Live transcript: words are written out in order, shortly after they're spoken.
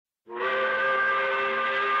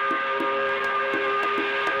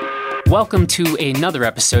Welcome to another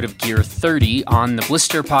episode of Gear 30 on the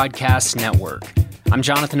Blister Podcast Network. I'm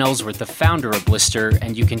Jonathan Ellsworth, the founder of Blister,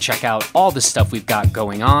 and you can check out all the stuff we've got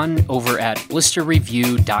going on over at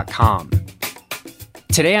blisterreview.com.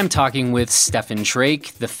 Today I'm talking with Stefan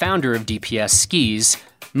Drake, the founder of DPS Skis,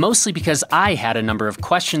 mostly because I had a number of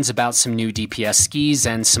questions about some new DPS skis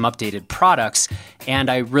and some updated products, and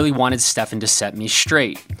I really wanted Stefan to set me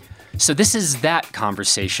straight. So this is that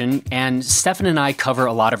conversation, and Stefan and I cover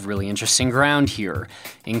a lot of really interesting ground here,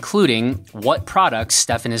 including what products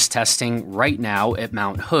Stefan is testing right now at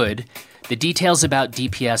Mount Hood, the details about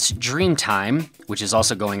DPS Dreamtime, which is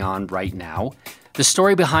also going on right now, the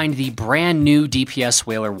story behind the brand new DPS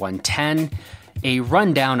Whaler 110, a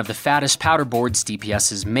rundown of the fattest powder boards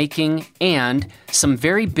DPS is making, and some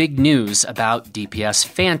very big news about DPS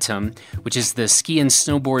Phantom, which is the ski and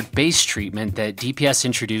snowboard base treatment that DPS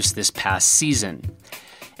introduced this past season.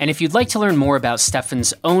 And if you'd like to learn more about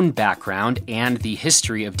Stefan's own background and the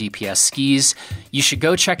history of DPS skis, you should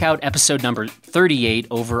go check out episode number 38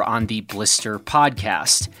 over on the Blister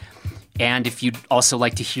podcast. And if you'd also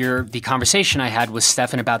like to hear the conversation I had with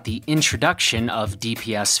Stefan about the introduction of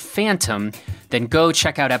DPS Phantom, then go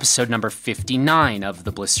check out episode number 59 of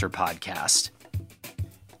the Blister podcast.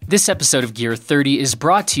 This episode of Gear 30 is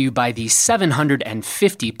brought to you by the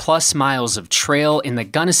 750 plus miles of trail in the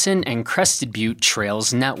Gunnison and Crested Butte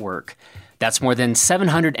Trails Network. That's more than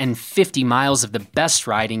 750 miles of the best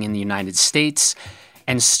riding in the United States.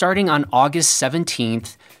 And starting on August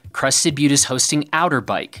 17th, Crested Butte is hosting Outer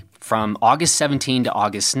Bike from August 17 to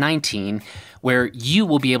August 19, where you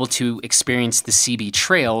will be able to experience the CB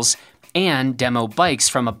trails and demo bikes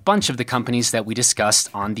from a bunch of the companies that we discussed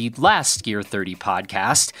on the last Gear 30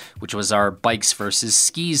 podcast, which was our Bikes versus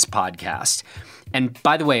Skis podcast. And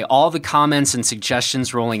by the way, all the comments and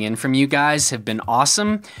suggestions rolling in from you guys have been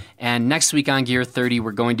awesome. And next week on Gear 30,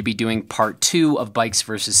 we're going to be doing part 2 of Bikes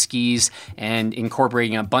versus Skis and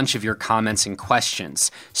incorporating a bunch of your comments and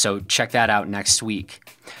questions. So check that out next week.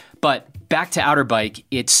 But back to Outer Bike,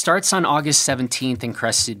 it starts on August 17th in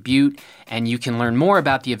Crested Butte, and you can learn more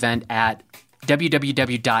about the event at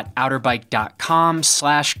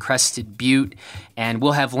www.outerbike.com/Crested Butte, and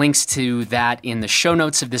we'll have links to that in the show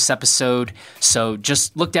notes of this episode. So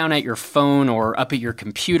just look down at your phone or up at your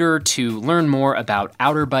computer to learn more about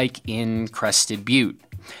Outer Bike in Crested Butte.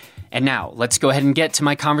 And now, let's go ahead and get to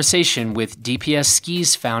my conversation with DPS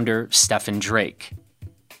Skis founder Stefan Drake.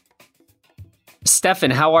 Stefan,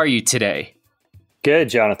 how are you today? Good,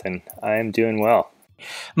 Jonathan. I am doing well.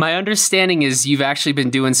 My understanding is you've actually been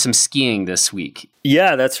doing some skiing this week.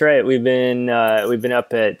 Yeah, that's right. We've been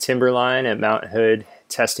up at Timberline at Mount Hood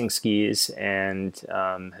testing skis and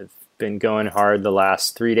have been going hard the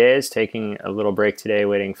last 3 days, taking a little break today,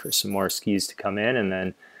 waiting for some more skis to come in, and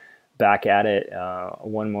then back at it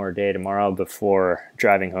one more day tomorrow before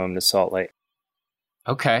driving home to Salt Lake.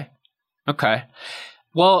 Okay.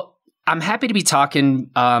 Well, I'm happy to be talking.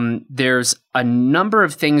 There's a number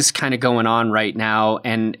of things kind of going on right now,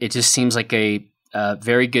 and it just seems like a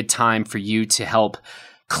very good time for you to help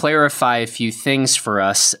clarify a few things for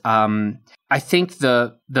us. I think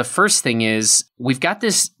the first thing is we've got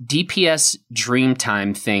this DPS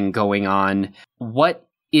Dreamtime thing going on. What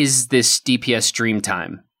is this DPS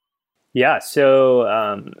Dreamtime? Yeah, so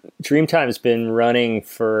Dreamtime has been running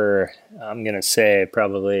for, I'm going to say,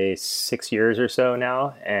 probably 6 years or so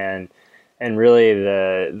now. And really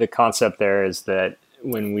the concept there is that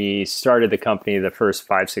when we started the company, the first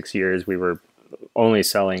 5-6 years, we were only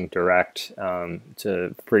selling direct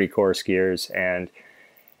to pretty core skiers.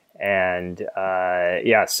 And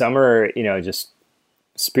summer, just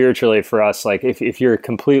spiritually for us, like if you're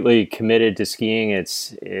completely committed to skiing,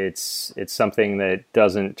 it's something that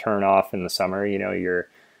doesn't turn off in the summer. You're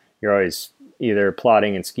always either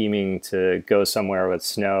plotting and scheming to go somewhere with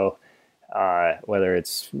snow, whether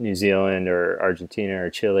it's New Zealand or Argentina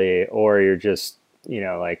or Chile, or you're just,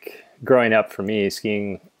 like growing up for me,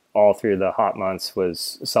 skiing all through the hot months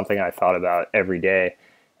was something I thought about every day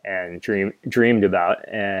and dreamed about.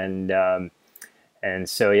 And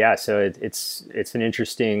so it's an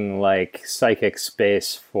interesting like psychic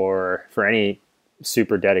space for any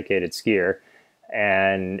super dedicated skier,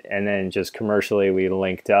 and then just commercially we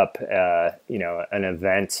linked up an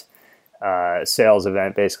event, sales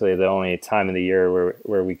event, basically the only time of the year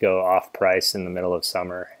where we go off price in the middle of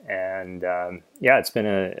summer, and it's been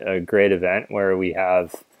a great event where we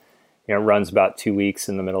have it runs about 2 weeks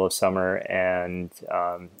in the middle of summer, and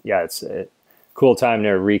it's cool time to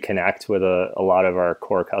reconnect with a lot of our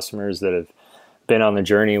core customers that have been on the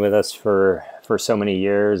journey with us for so many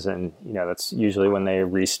years. And, that's usually when they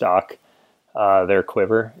restock their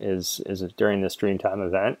quiver is during this Dreamtime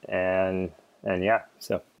event, and yeah,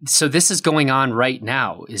 so this is going on right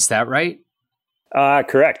now, is that right?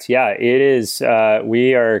 Correct. Yeah, it is.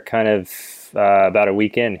 We are kind of about a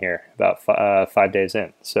week in here, about 5 days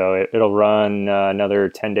in, so it'll run another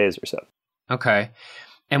 10 days or so. Okay.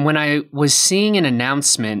 And when I was seeing an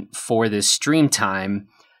announcement for this Dreamtime,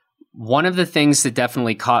 one of the things that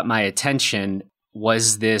definitely caught my attention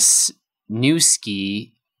was this new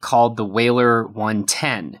ski called the Whaler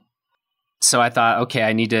 110. So I thought, okay,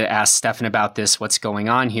 I need to ask Stefan about this. What's going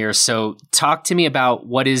on here? So talk to me about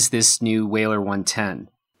what is this new Whaler 110?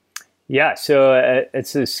 Yeah, so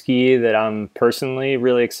it's a ski that I'm personally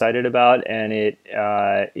really excited about, and it,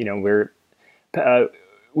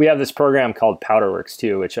 we have this program called Powderworks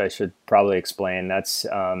too, which I should probably explain. That's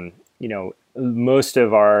most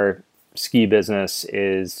of our ski business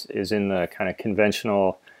is in the kind of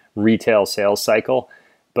conventional retail sales cycle.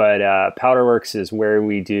 But Powderworks is where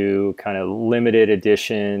we do kind of limited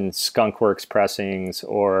edition Skunkworks pressings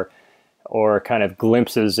or kind of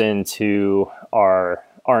glimpses into our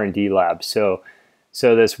R&D lab. So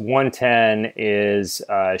this 110 is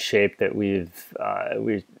a shape that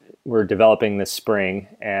we're developing this spring,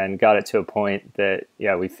 and got it to a point that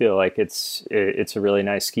we feel like it's a really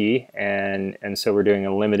nice ski, and so we're doing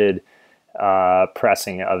a limited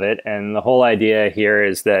pressing of it. And the whole idea here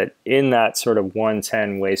is that in that sort of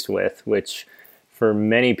 110 waist width, which for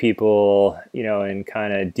many people, in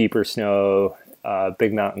kind of deeper snow,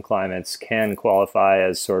 big mountain climates can qualify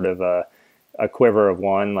as sort of a quiver of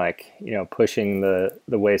one, like, pushing the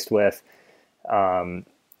waist width.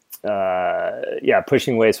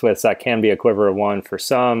 Pushing waist widths, that can be a quiver of one for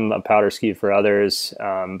some, a powder ski for others.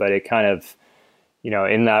 But it kind of,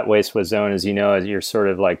 in that waist width zone, as you're sort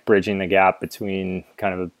of like bridging the gap between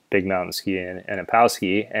kind of a big mountain ski and a pow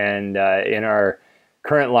ski. And in our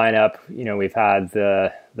current lineup, we've had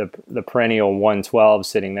the perennial 112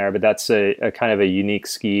 sitting there, but that's a kind of a unique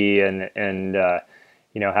ski and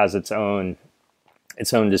has its own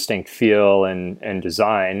distinct feel and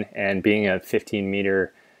design. And being a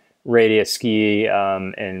 15-meter radius ski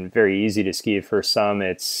and very easy to ski for some,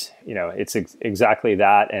 it's exactly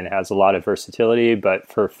that and has a lot of versatility. But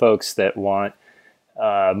for folks that want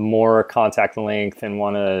more contact length and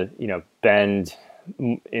want to bend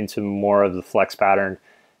into more of the flex pattern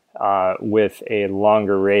with a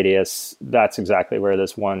longer radius, that's exactly where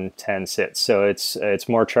this 110 sits. So it's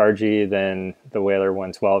more chargy than the Whaler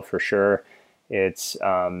 112 for sure. It's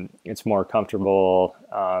more comfortable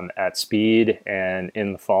at speed and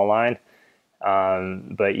in the fall line,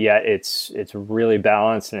 but yet it's really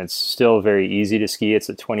balanced, and it's still very easy to ski. It's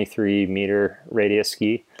a 23-meter radius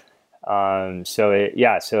ski, so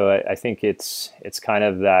I think it's kind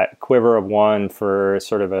of that quiver of one for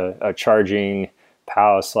sort of a charging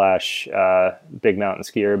POW / big mountain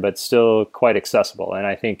skier, but still quite accessible. And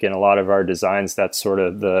I think in a lot of our designs, that's sort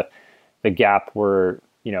of the gap we're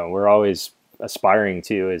always aspiring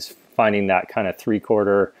to, is finding that kind of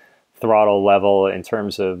 3/4 throttle level in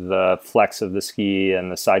terms of the flex of the ski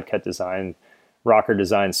and the side cut design, rocker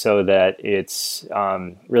design, so that it's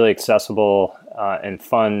really accessible and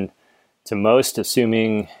fun to most,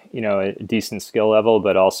 assuming a decent skill level,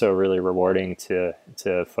 but also really rewarding to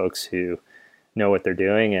folks who know what they're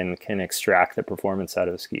doing and can extract the performance out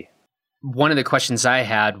of a ski. One of the questions I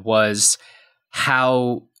had was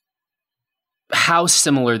how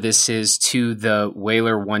similar this is to the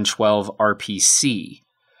Whaler 112 RPC.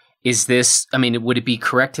 Is this, would it be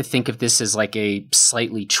correct to think of this as like a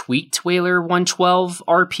slightly tweaked Whaler 112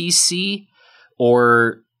 RPC,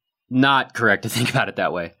 or not correct to think about it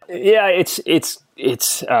that way? Yeah, it's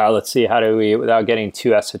let's see, how do we, without getting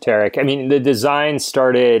too esoteric, the design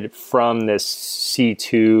started from this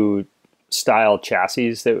C2 style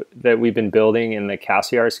chassis that we've been building in the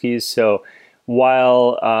Cassiar skis. So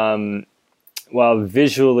while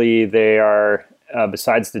visually they are,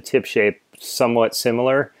 besides the tip shape, somewhat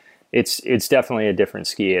similar, it's definitely a different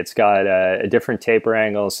ski. It's got a different taper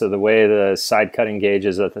angle, so the way the side cutting gauge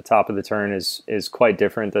is at the top of the turn is quite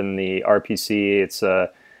different than the RPC. It's a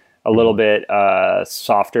little bit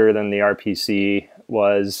softer than the RPC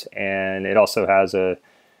was, and it also has a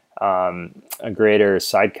greater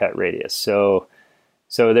side cut radius. So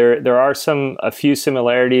there are a few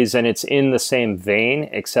similarities, and it's in the same vein,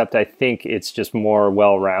 except I think it's just more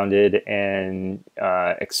well-rounded and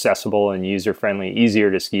accessible and user-friendly,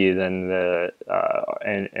 easier to ski than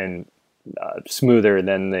and smoother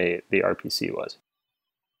than the RPC was.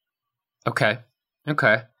 Okay.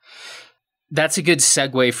 That's a good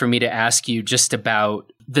segue for me to ask you just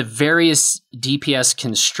about the various DPS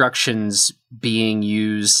constructions being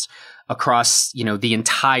used across, the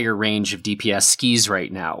entire range of DPS skis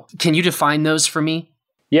right now. Can you define those for me?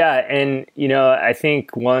 Yeah, and I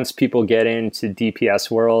think once people get into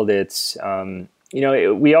DPS world, it's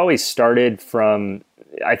we always started from.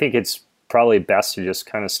 I think it's probably best to just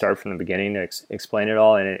kind of start from the beginning to explain it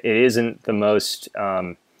all, and it isn't the most.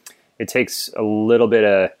 It takes a little bit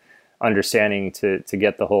of understanding to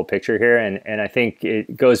get the whole picture here, and I think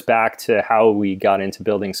it goes back to how we got into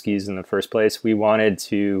building skis in the first place. We wanted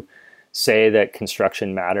to say that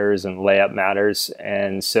construction matters and layup matters,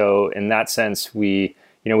 and so in that sense, we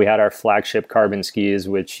had our flagship carbon skis,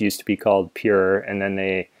 which used to be called Pure, and then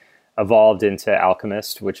they evolved into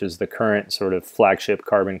Alchemist, which is the current sort of flagship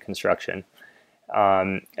carbon construction.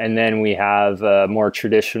 And then we have a more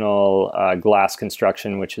traditional glass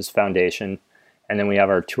construction, which is Foundation. And then we have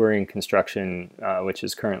our touring construction, which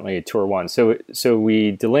is currently Tour 1. So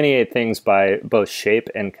we delineate things by both shape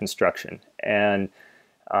and construction. And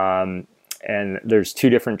there's two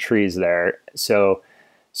different trees there. So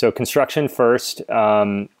construction first.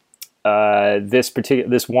 This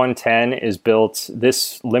 110 is built.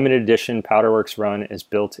 This limited edition Powderworks run is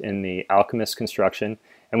built in the Alchemist construction,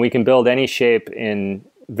 and we can build any shape in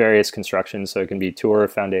various constructions. So it can be Tour,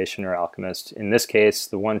 Foundation, or Alchemist. In this case,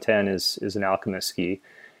 the 110 is an Alchemist ski,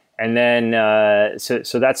 and then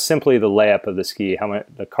so that's simply the layup of the ski. How much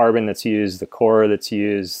the carbon that's used, the core that's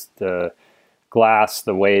used, the glass,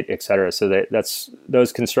 the weight, etc. So that's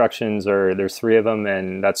those constructions there's three of them,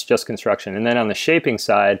 and that's just construction. And then on the shaping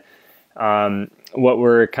side, what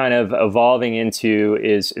we're kind of evolving into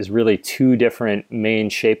is really two different main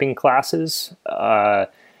shaping classes,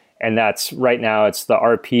 and that's right now it's the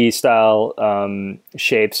RP style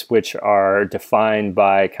shapes, which are defined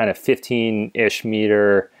by kind of 15-ish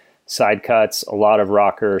meter side cuts, a lot of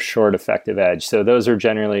rocker, short effective edge. So those are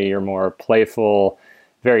generally your more playful,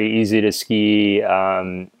 very easy to ski,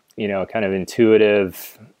 kind of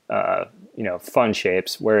intuitive, fun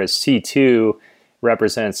shapes. Whereas C2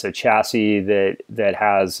 represents a chassis that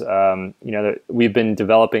has, that we've been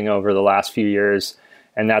developing over the last few years,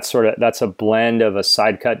 and that's a blend of a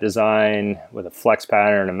side cut design with a flex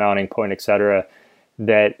pattern, a mounting point, etc.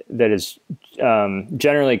 That is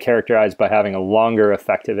generally characterized by having a longer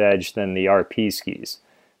effective edge than the RP skis.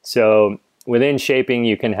 So within shaping,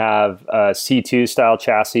 you can have a C2 style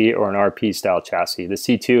chassis or an RP style chassis. The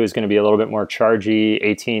C2 is going to be a little bit more chargy,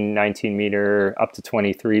 18, 19 meter, up to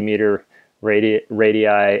 23 meter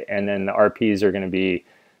radii, and then the RPs are going to be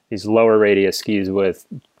these lower radius skis with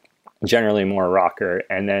generally more rocker.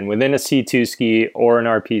 And then within a C2 ski or an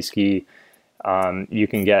RP ski, you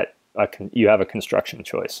can get you have a construction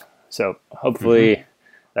choice. So hopefully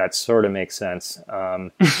that sort of makes sense.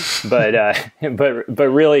 But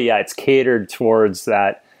really, yeah, it's catered towards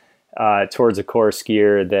that, towards a core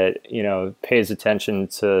skier that, pays attention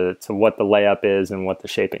to what the layup is and what the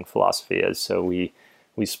shaping philosophy is. So we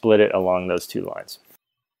split it along those two lines.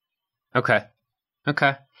 Okay.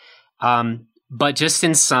 But just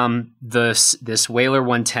in sum, this Whaler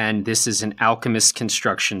 110, this is an Alchemist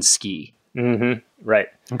construction ski. Mm-hmm. Right.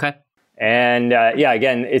 Okay. And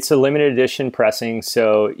again, it's a limited edition pressing,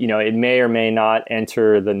 so it may or may not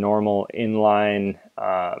enter the normal inline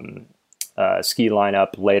ski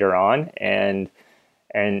lineup later on, and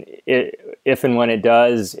if and when it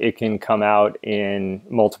does, it can come out in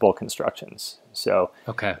multiple constructions. So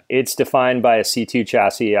it's defined by a C2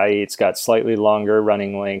 chassis, i.e. it's got slightly longer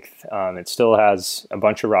running length. It still has a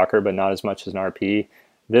bunch of rocker, but not as much as an RP.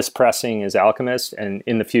 This pressing is Alchemist, and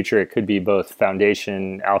in the future, it could be both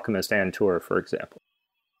Foundation, Alchemist, and Tour, for example.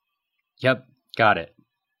 Yep, got it.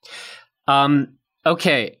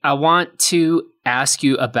 Okay, I want to ask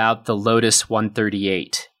you about the Lotus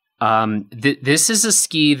 138. This is a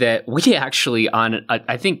ski that we actually, on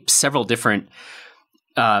I think several different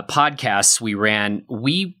podcasts we ran,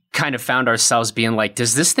 we kind of found ourselves being like,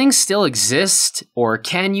 does this thing still exist, or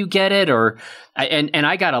can you get it? And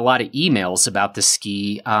I got a lot of emails about the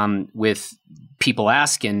ski with people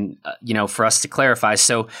asking, for us to clarify.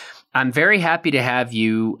 So I'm very happy to have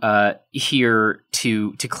you here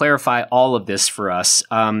to clarify all of this for us.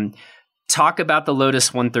 Talk about the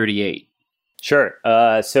Lotus 138. Sure.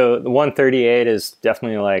 So the 138 is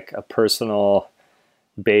definitely like a personal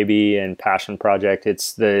baby and passion project.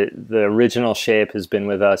 It's the original shape has been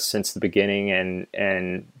with us since the beginning,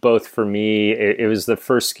 and both for me, it was the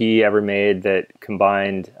first ski ever made that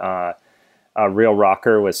combined a real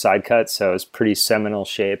rocker with side cut. So it's pretty seminal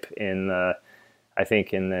shape in the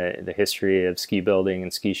history of ski building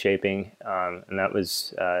and ski shaping. And that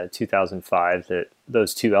was 2005 that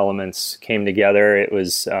those two elements came together. It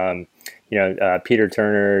was Peter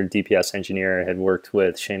Turner, DPS engineer, had worked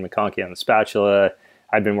with Shane McConkey on the Spatula.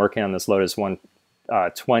 I'd been working on this Lotus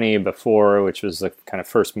 120 before, which was the kind of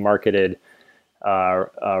first marketed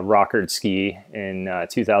rockered ski in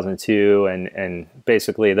 2002, and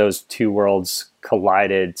basically those two worlds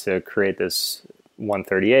collided to create this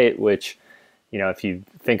 138, which, if you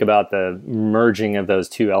think about the merging of those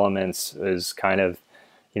two elements, is kind of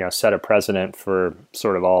set a precedent for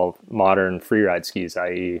sort of all modern freeride skis,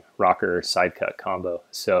 i.e. rocker side cut combo.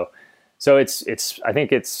 So it's I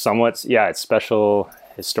think it's somewhat, it's special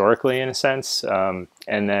historically in a sense. And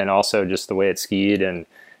then also just the way it's skied and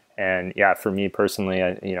for me personally,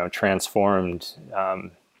 I transformed,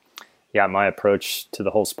 my approach to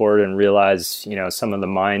the whole sport, and realized, some of the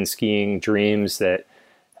mind skiing dreams that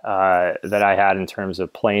I had in terms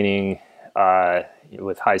of planing,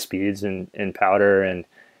 with high speeds in powder and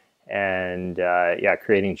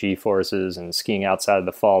creating G forces and skiing outside of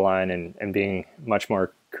the fall line and being much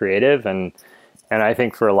more creative. And I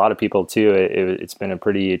think for a lot of people too, it's been a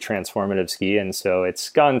pretty transformative ski. And so it's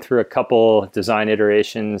gone through a couple design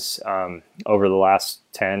iterations over the last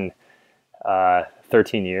 10,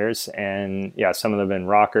 13 years. And some of them have been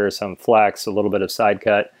rocker, some flex, a little bit of side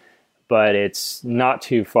cut, but it's not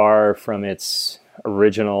too far from its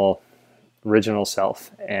original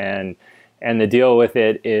self. And the deal with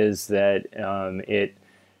it is that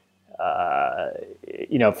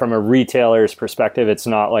from a retailer's perspective, it's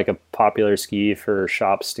not like a popular ski for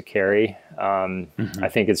shops to carry. I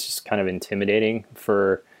think it's just kind of intimidating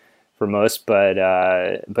for most, but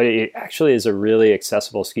it actually is a really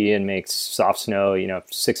accessible ski and makes soft snow,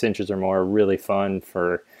 6 inches or more, really fun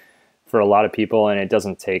for a lot of people. And it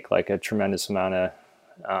doesn't take like a tremendous amount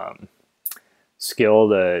of skill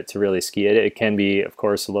to really ski it. It can be, of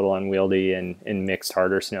course, a little unwieldy in mixed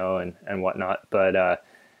harder snow and whatnot,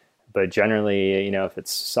 but generally, if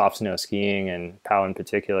it's soft snow skiing, and POW in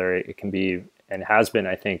particular, it can be, and has been,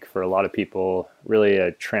 I think, for a lot of people, really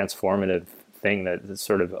a transformative thing that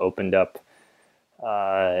sort of opened up,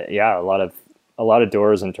 a lot of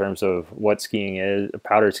doors in terms of what skiing is,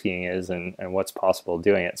 powder skiing is, and what's possible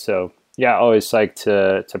doing it. So always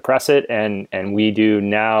psyched to press it, and we do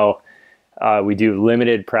now. We do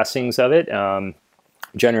limited pressings of it,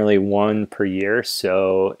 generally one per year.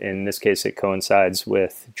 So in this case, it coincides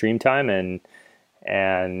with Dreamtime,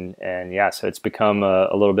 so it's become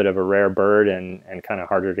a little bit of a rare bird and kind of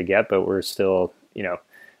harder to get, but we're still,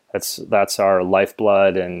 that's our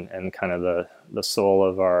lifeblood and kind of the soul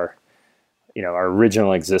of our, our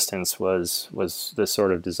original existence was this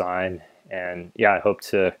sort of design. And I hope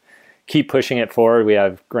to keep pushing it forward. We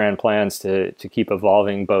have grand plans to keep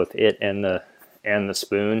evolving both it and the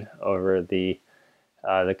spoon over the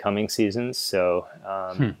coming seasons. So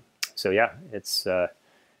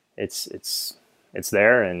it's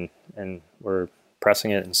there, and we're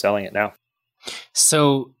pressing it and selling it now.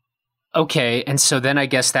 So okay, and so then I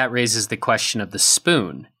guess that raises the question of the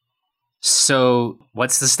spoon. So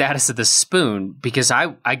what's the status of the spoon? Because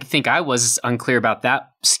I think I was unclear about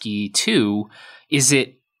that ski too. Is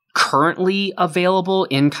it currently available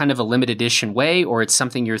in kind of a limited edition way, or it's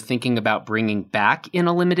something you're thinking about bringing back in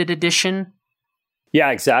a limited edition?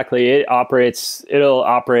 Yeah, exactly. It'll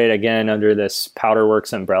operate again under this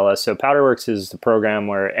Powderworks umbrella. So Powderworks is the program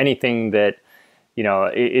where anything that,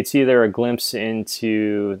 it's either a glimpse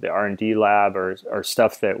into the R&D lab or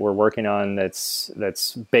stuff that we're working on that's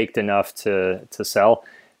baked enough to sell.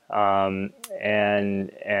 And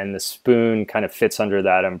the spoon kind of fits under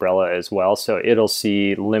that umbrella as well. So it'll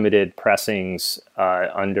see limited pressings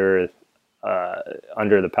under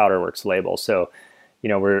the Powderworks label. So,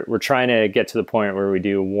 we're trying to get to the point where we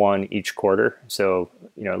do one each quarter. So,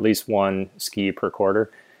 at least one ski per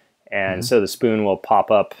quarter. And so the spoon will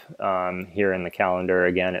pop up here in the calendar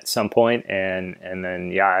again at some point. And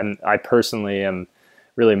then, I personally am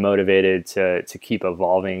really motivated to keep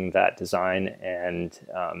evolving that design and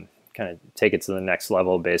kind of take it to the next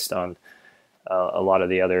level based on a lot of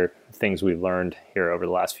the other things we've learned here over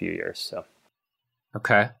the last few years. So,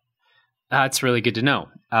 okay, that's really good to know.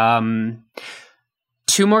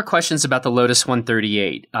 Two more questions about the Lotus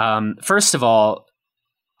 138. First of all,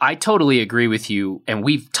 I totally agree with you, and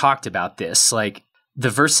we've talked about this, like the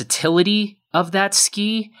versatility of that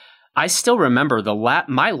ski. I still remember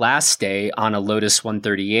my last day on a Lotus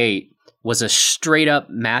 138 was a straight up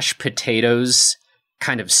mashed potatoes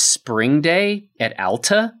kind of spring day at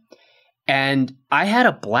Alta, and I had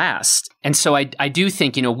a blast. And so I do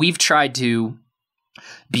think, we've tried to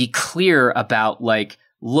be clear about like,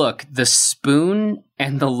 look, the spoon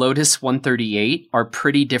and the Lotus 138 are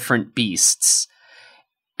pretty different beasts.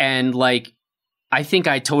 And like, I think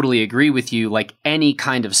I totally agree with you. Like any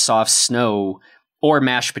kind of soft snow or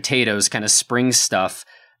mashed potatoes kind of spring stuff,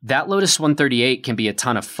 that Lotus 138 can be a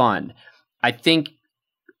ton of fun. I think,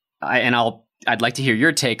 I'd like to hear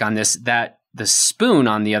your take on this, that the Spoon,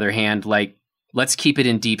 on the other hand, like, let's keep it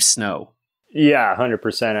in deep snow. Yeah,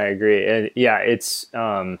 100%. I agree. It's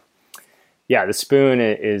the Spoon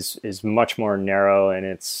is much more narrow in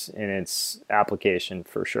its application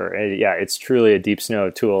for sure. It's truly a deep snow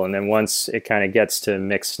tool. And then once it kind of gets to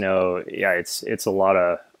mixed snow, it's a lot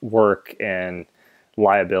of work and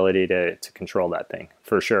liability to control that thing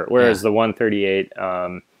for sure. Whereas the 138,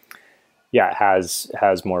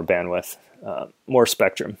 has more bandwidth, more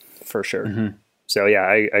spectrum for sure. Mm-hmm. So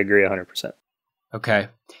I agree 100%. Okay.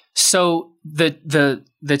 So the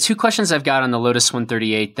two questions I've got on the Lotus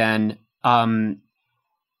 138 then,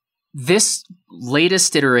 this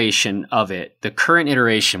latest iteration of it, the current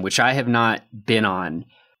iteration, which I have not been on,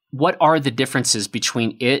 what are the differences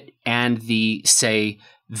between it and the, say,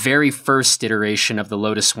 very first iteration of the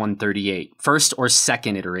Lotus 138, first or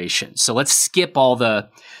second iteration? So let's skip all the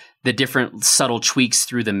different subtle tweaks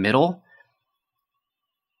through the middle.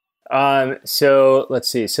 So let's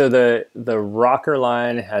see. So the rocker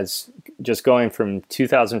line has just going from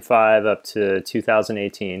 2005 up to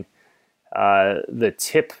 2018. The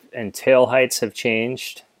tip and tail heights have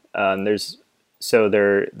changed. They're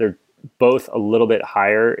both a little bit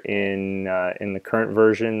higher in the current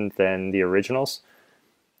version than the originals.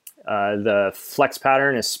 The flex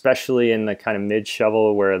pattern, especially in the kind of mid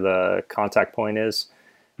shovel where the contact point is,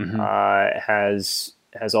 has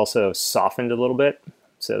also softened a little bit.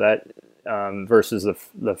 So that versus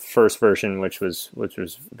the first version, which was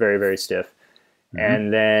very, very stiff,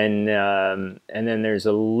 and then there's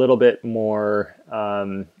a little bit more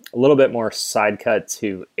side cut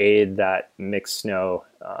to aid that mixed snow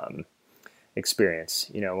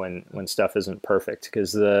experience. When stuff isn't perfect,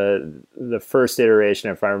 because the first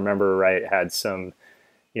iteration, if I remember right, had some.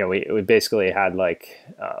 We basically had like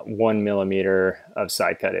 1 millimeter of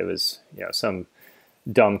side cut. It was some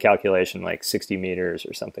dumb calculation like 60 meters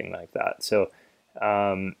or something like that. So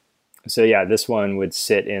this one would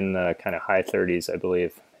sit in the kind of high 30s, I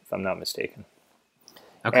believe, if I'm not mistaken.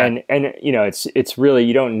 Okay. And it's really,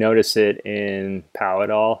 you don't notice it in POW at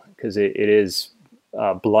all, because it is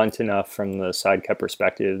blunt enough from the side cut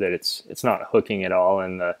perspective that it's not hooking at all,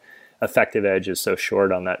 and the effective edge is so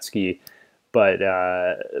short on that ski. But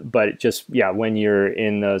just when you're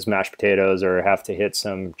in those mashed potatoes or have to hit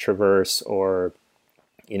some traverse, or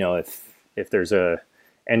if there's a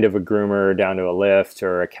end of a groomer down to a lift,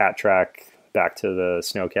 or a cat track back to the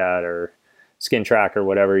snowcat or skin track or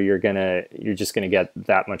whatever, you're just gonna get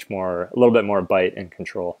that much more, a little bit more bite and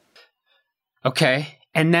control. Okay.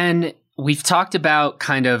 And then we've talked about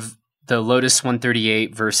kind of the Lotus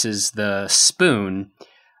 138 versus the Spoon.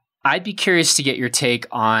 I'd be curious to get your take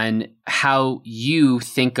on how you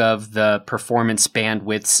think of the performance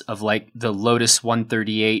bandwidths of like the Lotus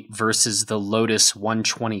 138 versus the Lotus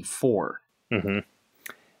 124. Mm-hmm.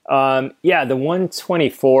 The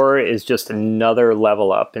 124 is just another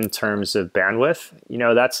level up in terms of bandwidth.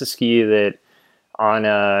 That's a ski that on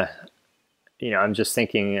I'm just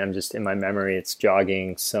in my memory, it's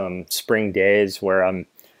jogging some spring days where I'm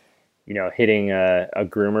hitting a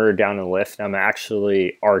groomer down the lift. I'm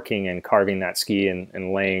actually arcing and carving that ski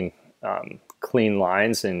and laying clean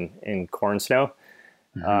lines in corn snow,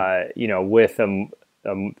 with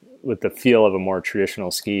the feel of a more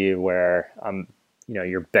traditional ski where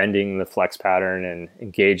you're bending the flex pattern and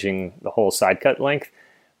engaging the whole side cut length.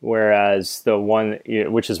 Whereas the one,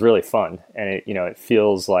 which is really fun, and it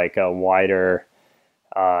feels like a wider,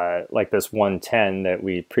 like this 110 that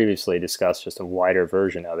we previously discussed, just a wider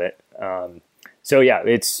version of it.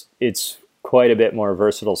 It's quite a bit more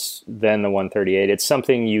versatile than the 138. It's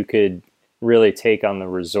something you could really take on the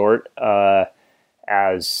resort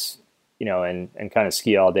as and kind of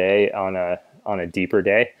ski all day on a deeper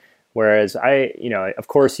day. Whereas of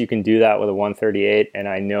course you can do that with a 138, and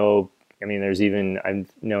I've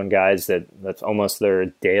known guys that's almost their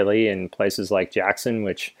daily in places like Jackson,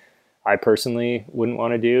 which I personally wouldn't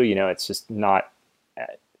want to do. It's just not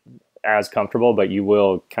as comfortable, but you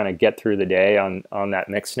will kind of get through the day on that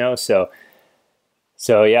mixed snow. So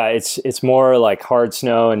it's more like hard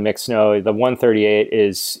snow and mixed snow. The 138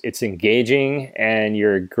 it's engaging and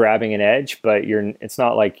you're grabbing an edge, but it's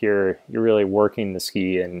not like you're really working the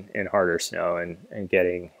ski in harder snow and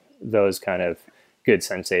getting those kind of good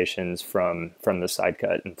sensations from the side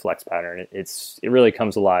cut and flex pattern. It really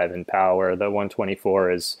comes alive in POW, where the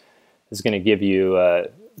 124 is going to give you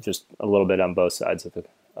just a little bit on both sides of the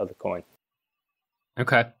coin.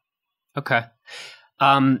 Okay.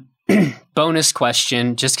 Bonus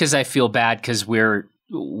question, just because I feel bad because we're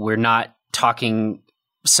not talking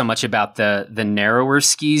so much about the narrower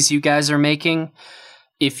skis you guys are making.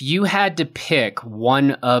 If you had to pick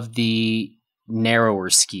one of the narrower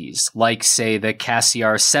skis, like say the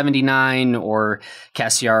Cassiar 79 or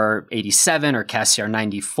Cassiar 87 or Cassiar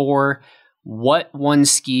 94, what one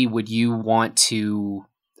ski would you want to,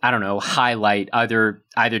 I don't know, highlight, either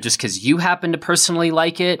just because you happen to personally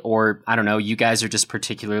like it, or I don't know, you guys are just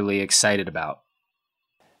particularly excited about?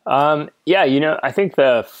 Yeah, I think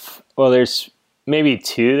there's maybe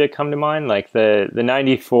two that come to mind. Like the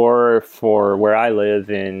 94 for where I live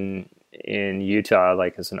in Utah,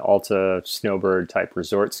 like is an Alta snowbird type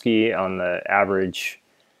resort ski on the average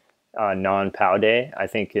non-POW day, I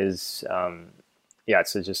think is,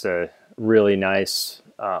 it's just a really nice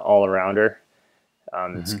all-arounder.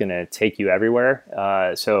 It's going to take you everywhere.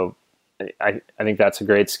 So I think that's a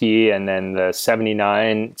great ski. And then the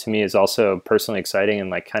 79 to me is also personally exciting, and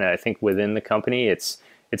like kind of I think within the company, it's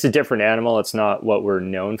a different animal. It's not what we're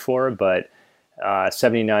known for, but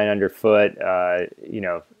 79 underfoot,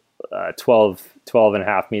 12 and a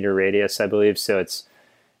half meter radius, I believe. So it's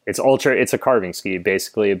a carving ski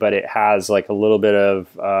basically, but it has like a little bit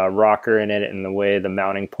of rocker in it, and the way the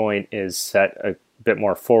mounting point is set a bit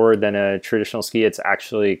more forward than a traditional ski. It's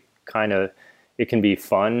actually it can be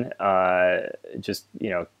fun, just,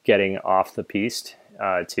 getting off the piste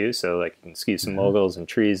too. So like you can ski some moguls and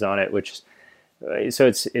trees on it, so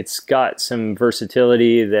it's got some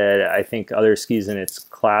versatility that I think other skis in its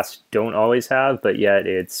class don't always have, but yet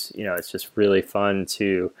it's just really fun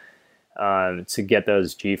to get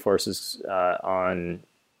those G forces on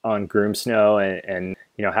groom snow and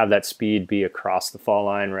have that speed be across the fall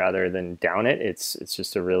line rather than down it. It's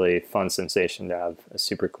just a really fun sensation to have a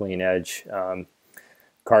super clean edge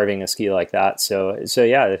carving a ski like that. So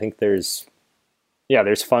yeah, I think there's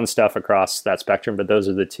fun stuff across that spectrum, but those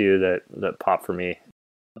are the two that pop for me.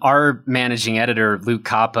 Our managing editor, Luke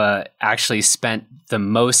Coppa, actually spent the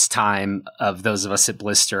most time of those of us at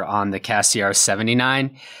Blister on the Cassiar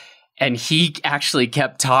 79. And he actually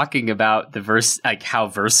kept talking about like how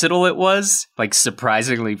versatile it was, like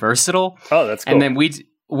surprisingly versatile. Oh, that's cool. And then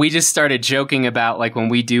we just started joking about, like, when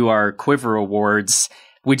we do our quiver awards,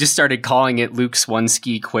 we just started calling it Luke's one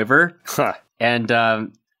ski quiver. Huh. And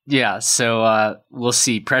so we'll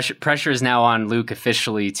see. Pressure is now on Luke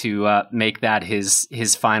officially to make that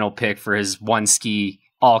his final pick for his one ski,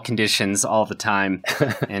 all conditions, all the time.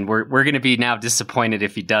 And we're going to be now disappointed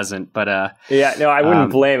if he doesn't. But I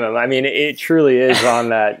wouldn't blame him. I mean, it truly is on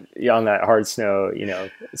that hard snow,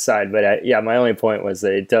 side. But my only point was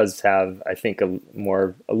that it does have, I think, a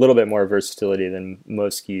little bit more versatility than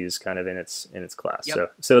most skis kind of in its class.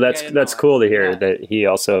 Yep. So that's cool to hear that he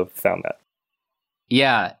also found that.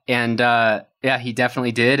 Yeah, and he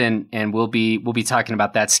definitely did, and we'll be talking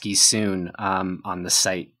about that ski soon on the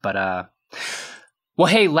site. But well,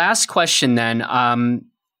 hey, last question then.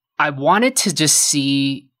 I wanted to just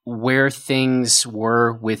see where things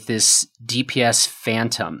were with this DPS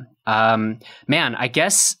Phantom. Man, I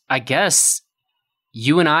guess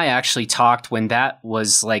you and I actually talked when that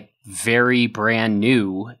was like very brand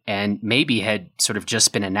new and maybe had sort of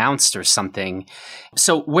just been announced or something.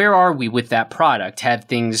 So where are we with that product? Have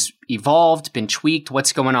things evolved, been tweaked?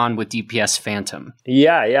 What's going on with DPS Phantom?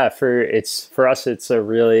 Yeah. For us, it's a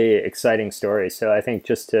really exciting story. So I think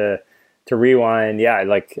just to rewind,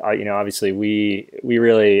 obviously we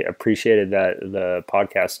really appreciated the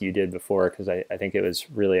podcast you did before, because I think it was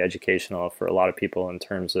really educational for a lot of people in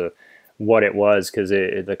terms of what it was, because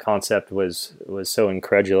the concept was so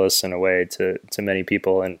incredulous in a way to many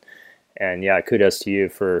people, and kudos to you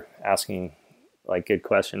for asking like good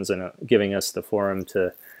questions and giving us the forum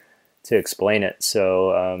to explain it.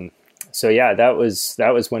 So that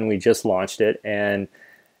was when we just launched it, and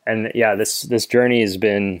this journey has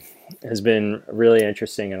been really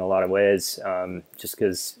interesting in a lot of ways, just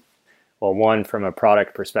because, well, one, from a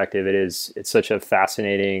product perspective, it's such a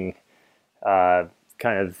fascinating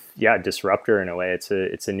kind of disruptor in a way.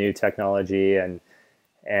 It's a new technology, and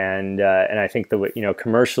I think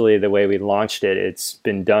commercially, the way we launched it, it's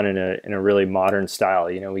been done in a really modern style.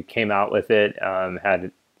 We came out with it, had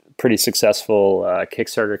a pretty successful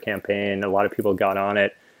Kickstarter campaign. A lot of people got on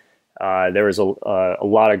it. There was a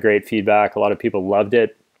lot of great feedback. A lot of people loved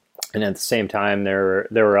it, and at the same time, there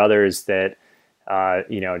were others that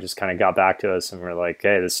just kind of got back to us and were like,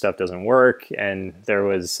 "Hey, this stuff doesn't work." And there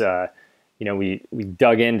was we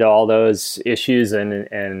dug into all those issues, and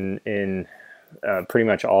in pretty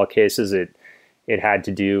much all cases, it had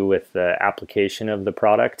to do with the application of the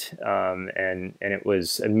product, and it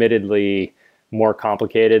was admittedly more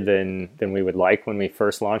complicated than we would like when we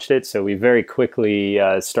first launched it. So we very quickly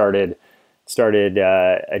started started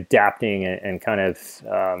adapting and kind of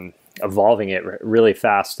evolving it really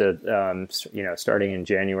fast, starting in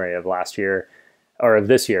January of last year or of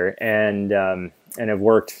this year, and have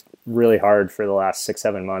worked really hard for the last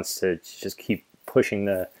 6-7 months to just keep pushing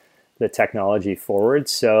the technology forward.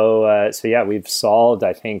 So yeah, we've solved,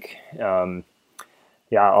 I think, all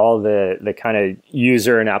the kind of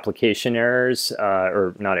user and application errors,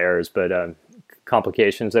 or not errors, but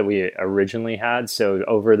complications that we originally had. So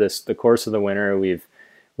over the course of the winter, we've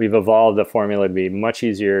evolved the formula to be much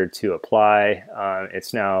easier to apply.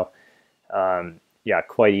 It's now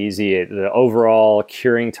quite easy. The overall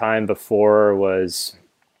curing time before was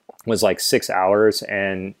like 6 hours,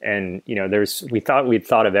 and we thought we'd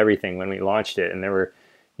thought of everything when we launched it, and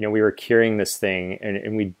we were curing this thing,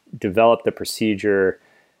 and we developed the procedure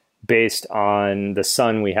based on the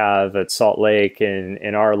sun we have at Salt Lake and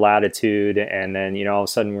in our latitude, and then all of a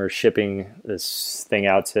sudden we're shipping this thing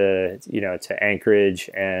out to Anchorage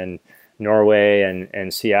and Norway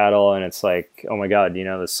and Seattle, and it's like, oh my God,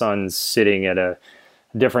 the sun's sitting at a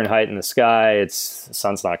different height in the sky. The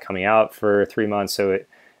sun's not coming out for 3 months, so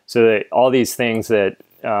that all these things that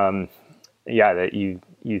that you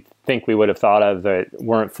think we would have thought of that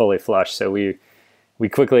weren't fully flushed. So we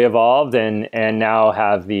quickly evolved and now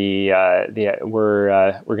have we're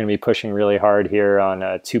going to be pushing really hard here on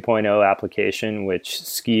a 2.0 application, which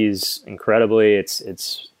skis incredibly.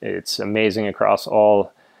 It's amazing across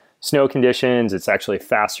all snow conditions. It's actually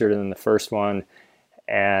faster than the first one,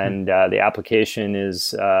 and the application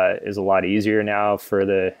is a lot easier now for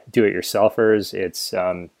the do-it-yourselfers.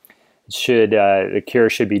 The cure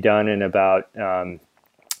should be done in about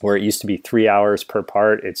where it used to be 3 hours per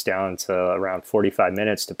part. It's down to around 45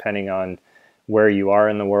 minutes, depending on where you are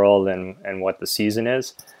in the world and what the season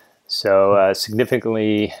is. So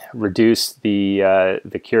significantly reduce the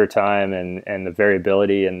cure time and the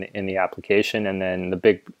variability in the application. And then the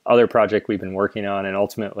big other project we've been working on, and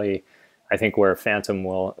ultimately I think where Phantom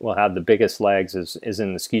will have the biggest legs is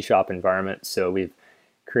in the ski shop environment. So we've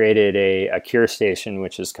created a cure station,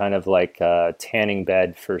 which is kind of like a tanning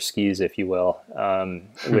bed for skis, if you will,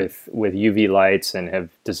 with UV lights, and have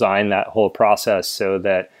designed that whole process so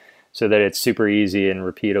that it's super easy and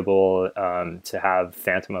repeatable to have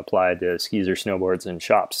Phantom applied to skis or snowboards in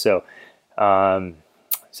shops. So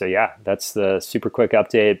yeah, that's the super quick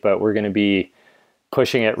update, but we're going to be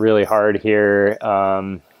pushing it really hard here.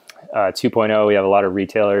 2.0, we have a lot of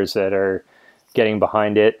retailers that are getting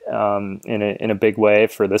behind it in a big way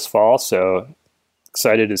for this fall. So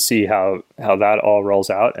excited to see how that all rolls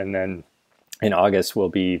out. And then in August, we'll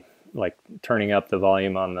be like turning up the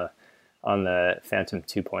volume on the Phantom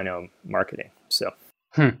 2.0 marketing.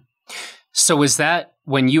 So was that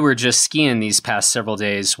when you were just skiing these past several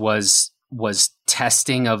days, was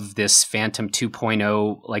testing of this Phantom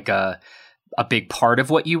 2.0 like a big part of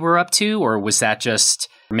what you were up to, or was that just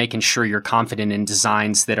making sure you're confident in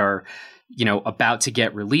designs that are about to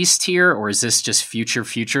get released here, or is this just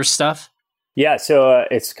future stuff? Yeah, so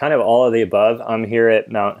it's kind of all of the above. I'm here at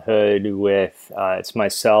Mount Hood with it's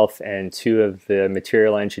myself and two of the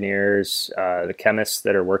material engineers, the chemists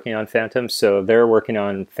that are working on Phantom. So they're working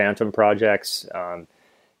on Phantom projects,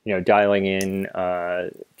 dialing in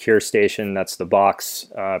cure station, that's the box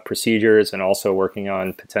procedures, and also working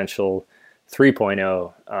on potential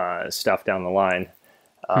 3.0 stuff down the line.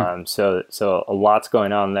 So a lot's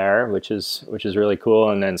going on there, which is really cool.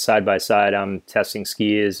 And then side by side, I'm testing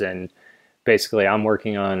skis, and basically I'm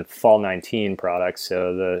working on fall 19 products.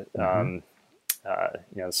 So the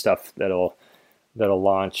stuff that'll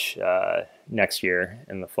launch next year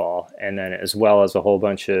in the fall, and then as well as a whole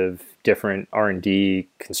bunch of different R&D,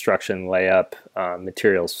 construction, layup,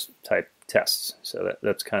 materials type tests. So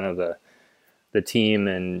that's kind of the team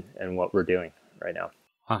and what we're doing right now.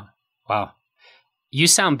 Wow. You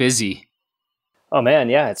sound busy. Oh man,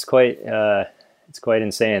 yeah, it's quite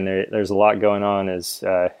insane. There's a lot going on.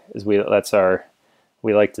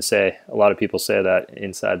 We like to say. A lot of people say that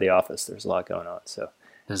inside the office. There's a lot going on. So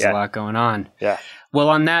there's a lot going on. Yeah. Well,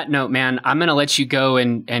 on that note, man, I'm going to let you go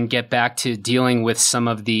and get back to dealing with some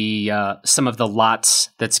of the lots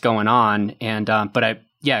that's going on. And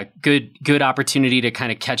good opportunity to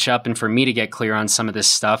kind of catch up and for me to get clear on some of this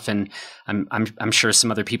stuff. And I'm sure some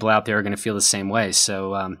other people out there are going to feel the same way.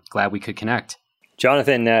 So glad we could connect.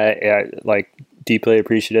 Jonathan, deeply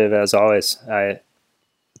appreciative as always.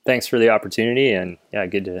 Thanks for the opportunity, and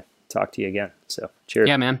good to talk to you again. So cheers.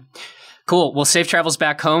 Yeah, man. Cool. Well, safe travels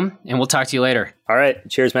back home, and we'll talk to you later. All right.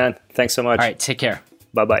 Cheers, man. Thanks so much. All right. Take care.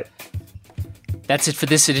 Bye-bye. That's it for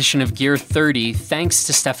this edition of Gear 30. Thanks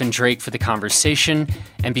to Stefan Drake for the conversation.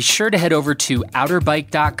 And be sure to head over to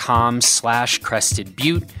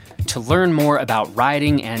outerbike.com/crestedbutte to learn more about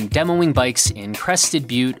riding and demoing bikes in Crested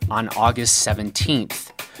Butte on August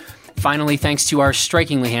 17th. Finally, thanks to our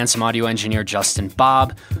strikingly handsome audio engineer, Justin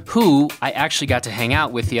Bob, who I actually got to hang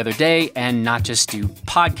out with the other day and not just do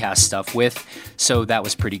podcast stuff with, so that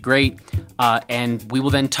was pretty great. And we will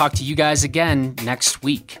then talk to you guys again next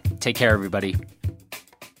week. Take care, everybody.